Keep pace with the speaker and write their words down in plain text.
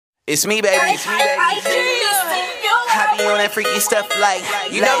It's me, baby. It's me, baby. I be on that freaky stuff like,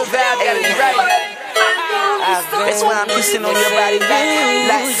 you know the vibe, gotta be right. That's why I'm kissing on your body like,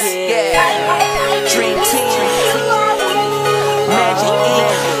 yeah. Dream Team, Magic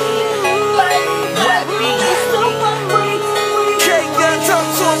Inc. What beat? K-Gun, talk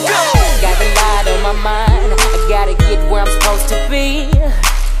to him, go. Got a lot on my mind, I gotta get where I'm supposed to be.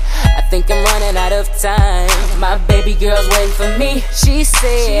 I think I'm running out of time. My baby girl's waiting for me. She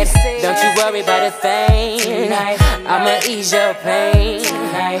said, don't you worry about a thing, I'ma ease your pain.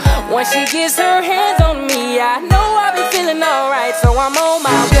 When she gets her hands on me, I know I'll be feeling alright. So I'm on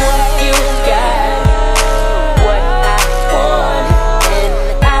my way. You got what I want, and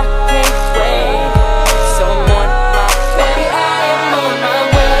I can't wait. So I'm on my way. I am on my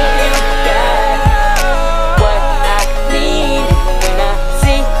way. You got what I need when I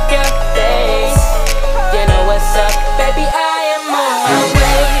see your face. You know what's up, baby, I am on my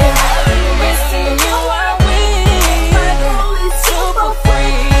way. Missing you, I win. Super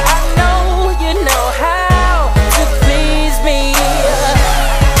free. I know you know how to please me.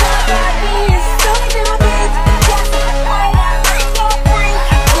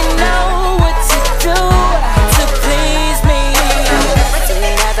 You know what to do to please me. Soon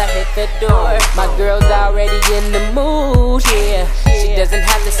as I hit the door, my girl's already in the mood, yeah. She doesn't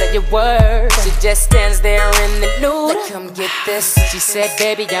have to say a word, she just stands there in the nude. Come get this. She said,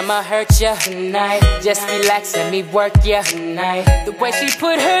 baby, I'ma hurt ya tonight. Just relax, let me work ya tonight. The way she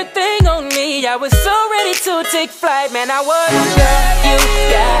put her thing on me, I was so ready to take flight. Man, I was you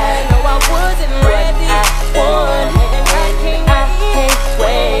got. No, I wasn't ready. What I want, and I can't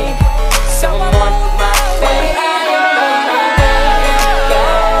wait. So I'm on my way. I am on my way. You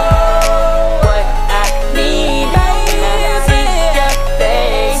got what I need when I see your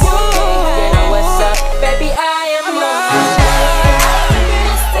face. You know what's up, baby, I am on my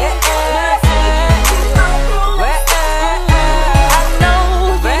way. I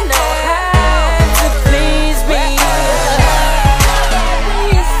know you know how to please me. You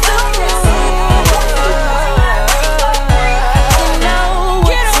know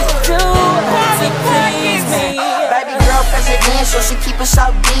what to do to please me. Baby girl presidential, she keep it so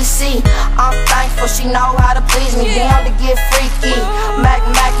DC. I'm thankful she know how to please me. Down to get freaky. Mac,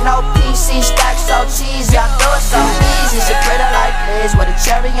 no PC. Stack so cheesy, I do it so easy. She pretty like Liz with a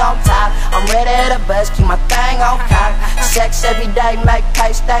cherry on top. I'm ready to bust, keep my thing on cock. Sex every day, make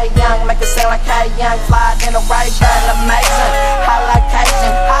pay, stay young. Make it sound like hey young, fly in the right girl, amazing. Hot like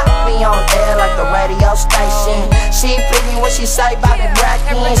Cajun, hot, we on air like the radio station. She please me when she say about the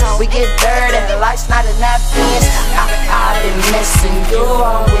brackets. We get dirty, the lights not enough napkins. I've been missing you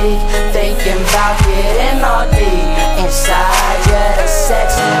all week, thinking about getting all deep inside. Yeah, the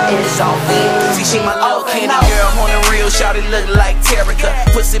sex is on me. See, she my little candy girl on the real, shawty look like Terica.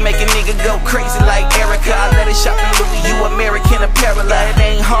 Pussy make a nigga go crazy like Erica. I let her shop in Louis, you American apparel. It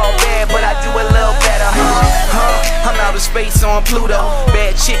ain't hard bad, but I do a little better, I'm out of space on Pluto.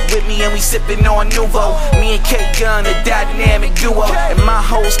 Bad chick with me and we sippin' on Nuvo. Me and K-Gun, a dynamic duo. And my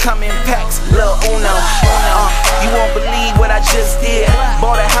hoes come in packs, Lil Uno. You won't believe what I just did.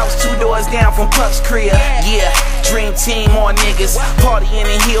 Bought a house 2 doors down from Puff's crib. Yeah, Dream Team on niggas. Party in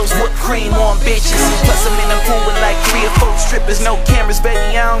the hills, whipped cream on bitches. Plus I'm in the pool with like 3 or 4 strippers. No cameras,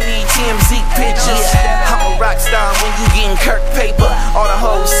 baby, I don't need TMZ pictures. I'm a rock star when you getting Kirk paper. All the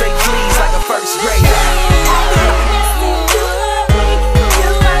hoes say please like a first grader.